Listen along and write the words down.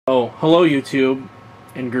Hello YouTube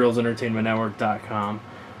and girlsentertainmentnetwork.com.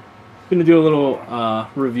 I'm going to do a little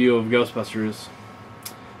review of Ghostbusters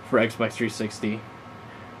for Xbox 360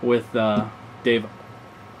 with Dave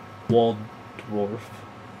Waldorf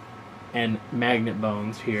and Magnet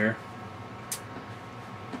Bones here.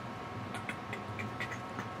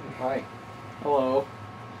 Hi. Hello.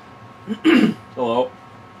 Hello.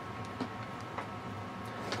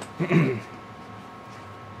 Okay.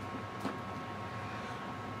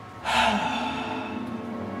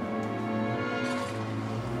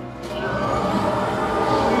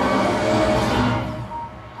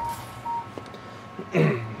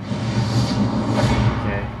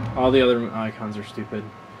 All the other icons are stupid.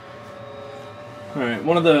 Alright,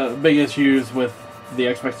 one of the big issues with the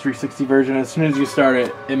Xbox 360 version, as soon as you start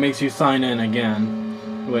it, it makes you sign in again,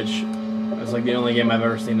 which is like the only game I've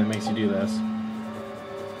ever seen that makes you do this.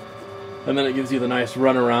 And then it gives you the nice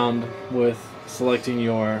run around with selecting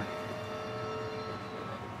your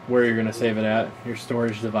where you're going to save it at, your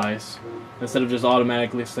storage device. Instead of just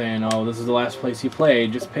automatically saying, oh, this is the last place you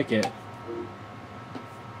played, just pick it.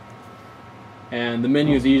 And the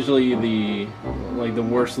menu is usually the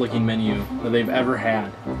worst looking menu that they've ever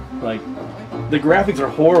had. Like, the graphics are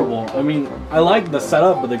horrible. I mean, I like the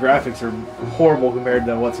setup, but the graphics are horrible compared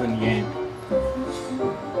to what's in the game.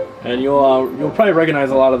 And you'll probably recognize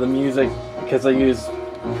a lot of the music because they use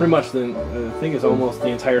pretty much I think it's almost the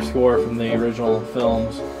entire score from the original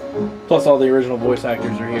films. Plus all the original voice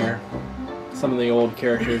actors are here. Some of the old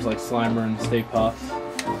characters like Slimer and Stay Puft.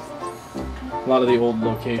 A lot of the old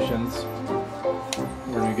locations.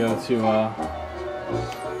 We're going to go to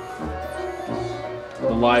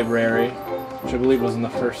the library, which I believe was in the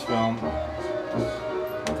first film.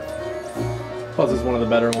 Plus it's one of the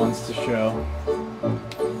better ones to show.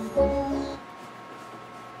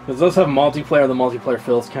 Because those have multiplayer, the multiplayer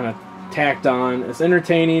feels kind of tacked on. It's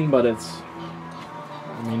entertaining, but it's,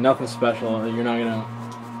 I mean, nothing special. You're not going to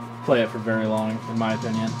play it for very long, in my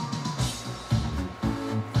opinion.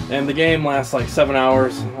 And the game lasts like 7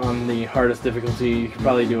 hours on the hardest difficulty. You could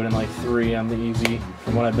probably do it in like 3 on the easy,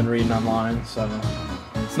 from what I've been reading online. So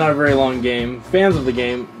it's not a very long game. Fans of the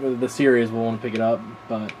game, the series, will want to pick it up,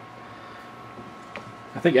 but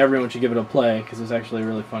I think everyone should give it a play because it's actually a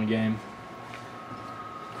really fun game.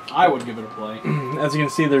 I would give it a play. As you can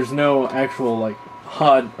see, there's no actual like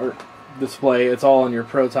HUD or display. It's all in your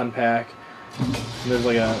proton pack. And there's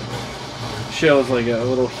like shows like a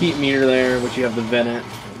little heat meter there, which you have to vent it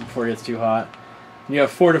before it gets too hot. And you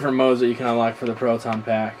have 4 different modes that you can unlock for the proton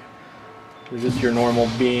pack. There's just your normal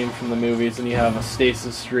beam from the movies, and you have a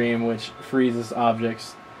stasis stream, which freezes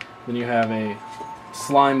objects. Then you have a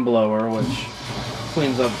slime blower, which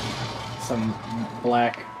cleans up some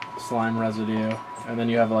black slime residue. And then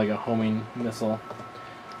you have like a homing missile.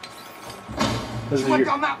 This is your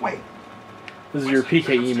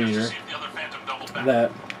PKE meter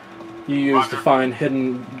that you use to find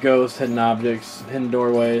hidden ghosts, hidden objects, hidden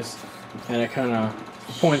doorways, and it kind of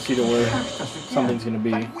points you to where something's going to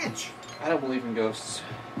be. I don't believe in ghosts.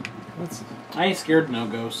 I ain't scared of no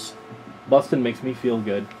ghosts. Bustin makes me feel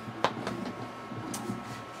good.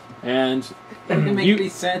 And Doesn't make any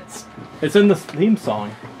sense. It's in the theme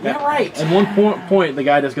song. Yeah, right. At one point, the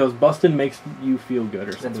guy just goes, "Bustin makes you feel good,"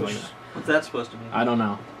 or something like that. What's that supposed to mean? I don't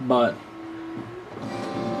know, but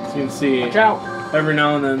as you can see, watch out. Every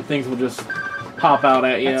now and then things will just pop out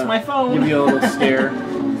at you. That's my phone. Give you a little scare.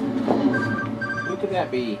 Who could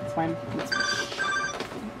that be? It's my.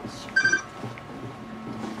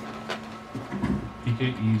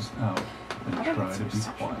 PKE's out and try to be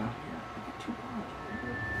quiet.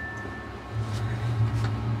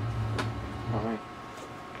 Alright.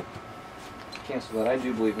 Cancel that. I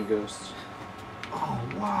do believe in ghosts. Oh,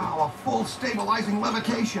 wow, a full stabilizing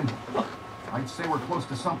levitation. I'd say we're close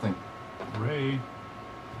to something. Ray,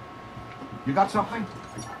 You got something?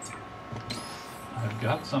 I've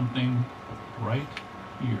got something right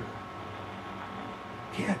here.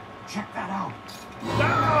 Kid, check that out.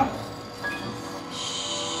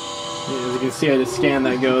 As you can see, I just scanned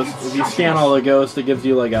that ghost. If you scan all the ghosts, it gives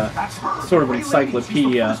you like a sort of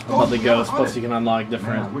encyclopedia about the ghost, plus you can unlock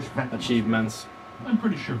different achievements. I'm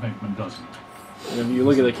pretty sure Venkman doesn't. And if you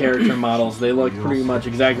look at the character models, they look pretty much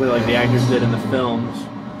exactly like the actors did in the films.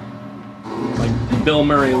 Like, Bill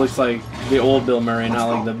Murray looks like the old Bill Murray, not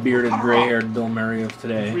like the bearded, gray-haired Bill Murray of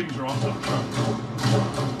today. Readings are off the chart.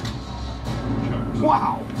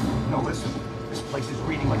 Wow. No, listen. This place is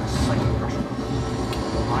reading like a psychic pressure.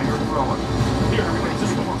 Minor thrower. Here, everybody,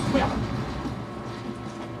 just go together.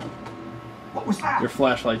 What was that? Your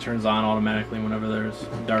flashlight turns on automatically whenever there's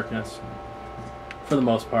darkness. For the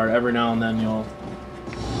most part. Every now and then you'll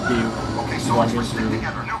Okay, so let's stick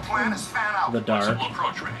together. New plan is fan out. The dark.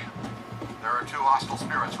 Approach me. There are 2 hostile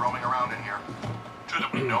spirits roaming around in here. 2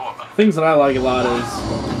 that we know about. Things that I like a lot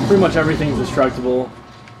is pretty much everything's destructible.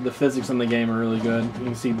 The physics in the game are really good. You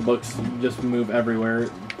can see books just move everywhere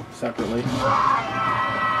separately.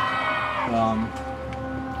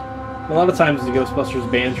 A lot of times the Ghostbusters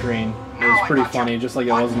bantering is pretty funny, just like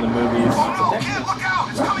it was in the movies. Oh, kid, look out!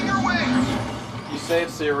 It's coming your way! You say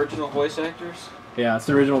it's the original voice actors? Yeah, it's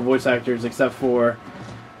the original voice actors, except for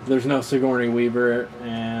there's no Sigourney Weaver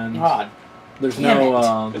and there's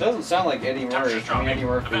no. It doesn't sound like Eddie Murphy. I mean, Eddie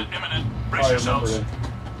Murphy. Brace yourselves.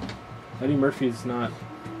 Eddie Murphy's not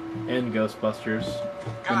in Ghostbusters.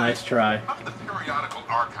 A nice try. I'm in the periodical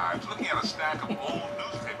archives looking at a stack of old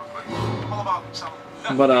newspaper clippings all about some.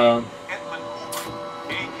 But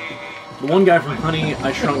the one guy from Honey,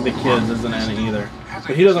 I Shrunk the Kids isn't in it either.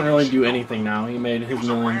 But he doesn't really do anything now. He made his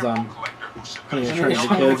millions on Honey, I Shrunk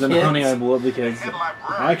the Kids and Honey, I Blew Up the Kids.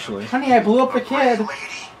 Actually. Honey, I Blew Up the Kid.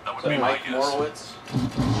 So Mike Morowitz. I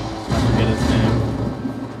forget his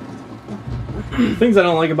name. Things I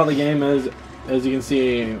don't like about the game is, as you can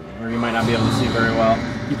see, or you might not be able to see very well,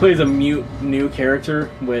 he plays a mute new character,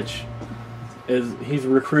 which is he's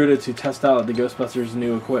recruited to test out the Ghostbusters'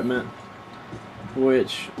 new equipment,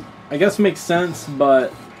 which I guess makes sense,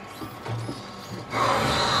 but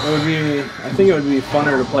I think it would be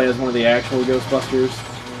funner to play as one of the actual Ghostbusters,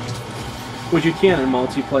 which you can in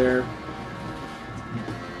multiplayer,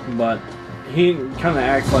 but he kind of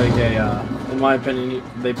acts like a, in my opinion,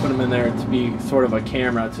 they put him in there to be sort of a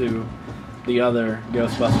camera to the other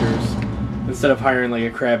Ghostbusters, instead of hiring like a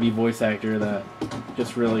crabby voice actor that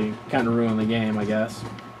just really kind of ruined the game, I guess.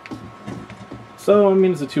 So, I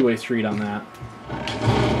mean, it's a two-way street on that.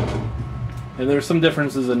 And there's some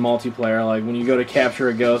differences in multiplayer, like when you go to capture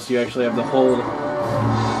a ghost, you actually have to hold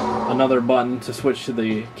another button to switch to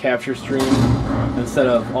the capture stream, instead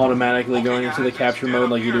of automatically going into the capture mode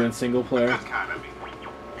like you do in single player.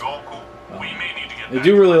 I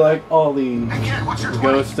do really like all the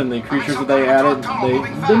ghosts and the creatures that they added.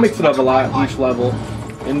 They mix it up a lot each level,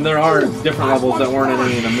 and there are different levels that weren't in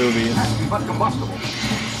any of the movies.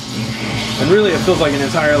 And really, it feels like an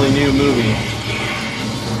entirely new movie.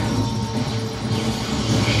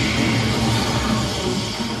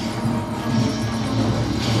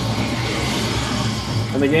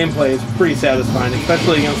 And the gameplay is pretty satisfying,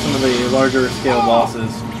 especially against some of the larger scale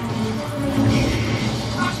bosses.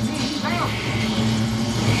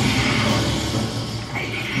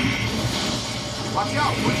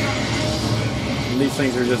 And these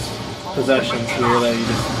things are just possessions here that you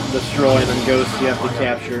just destroy, and then ghosts you have to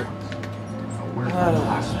capture.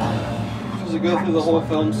 Does it go through the whole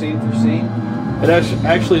film scene for scene? It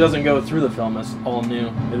actually doesn't go through the film, it's all new.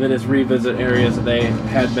 And then it's revisit areas that they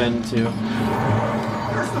had been to.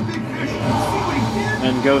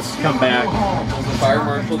 And ghosts come back. Was the fire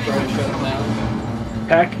marshal trying to shut him down?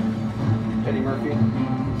 Peck? Eddie Murphy?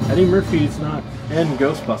 Eddie Murphy's not in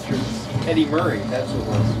Ghostbusters. Eddie Murray, that's what it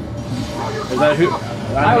was. Is that who?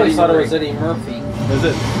 I always thought it was Eddie Murphy. Is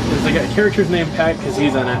the character's name Peck? Because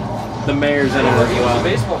he's in it. The mayor's in it as He was a well.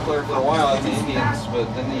 baseball player for a while at the Indians, but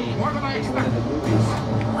then he went into the movies.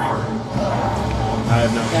 I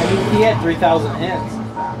have no Yeah, clue. he had 3,000 hits.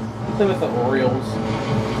 He played with the Orioles.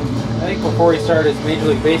 I think before he started his Major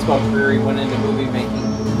League Baseball career, he went into movie making.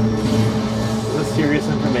 Is this serious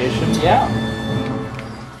information? Yeah.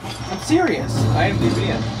 I'm serious. IMDb.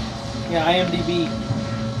 Yeah, IMDb.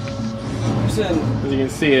 As you can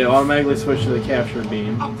see, it automatically switched to the capture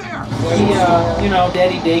beam. He,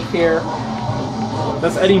 Daddy Daycare.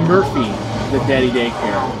 That's Eddie Murphy, the Daddy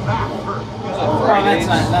Daycare. Oh, that's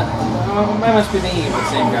not that must be thinking of the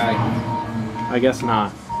same guy. I guess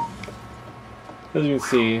not. As you can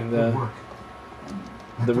see,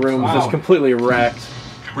 the room is just completely wrecked.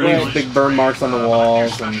 There's big burn marks on the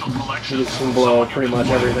walls, and you just can blow pretty much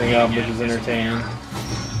everything up, which is entertaining.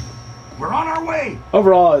 We're on our way.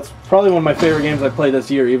 Overall, it's probably one of my favorite games I played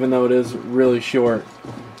this year, even though it is really short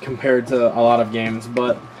compared to a lot of games.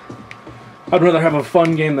 But I'd rather have a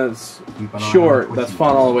fun game that's short, that's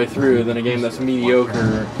fun all the way through, than a game that's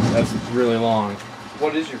mediocre, that's really long.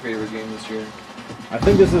 What is your favorite game this year? I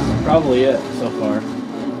think this is probably it so far.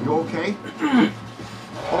 You okay?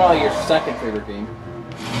 What about your second favorite game?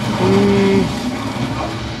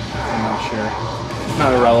 I'm not sure. It's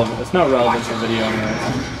not irrelevant. It's not relevant to video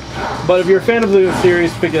anyways. But if you're a fan of the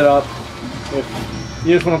series, pick it up. If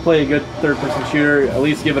you just want to play a good third-person shooter, at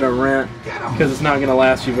least give it a rent, because it's not going to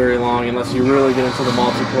last you very long unless you really get into the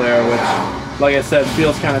multiplayer, which, like I said,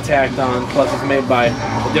 feels kind of tacked on. Plus, it's made by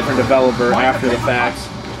a different developer after the fact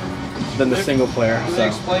than the single player. Do they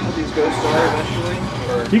explain what these ghosts are eventually?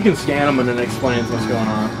 for. You can scan them and it explains what's going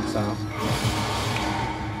on. So,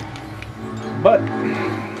 but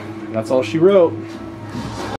that's all she wrote.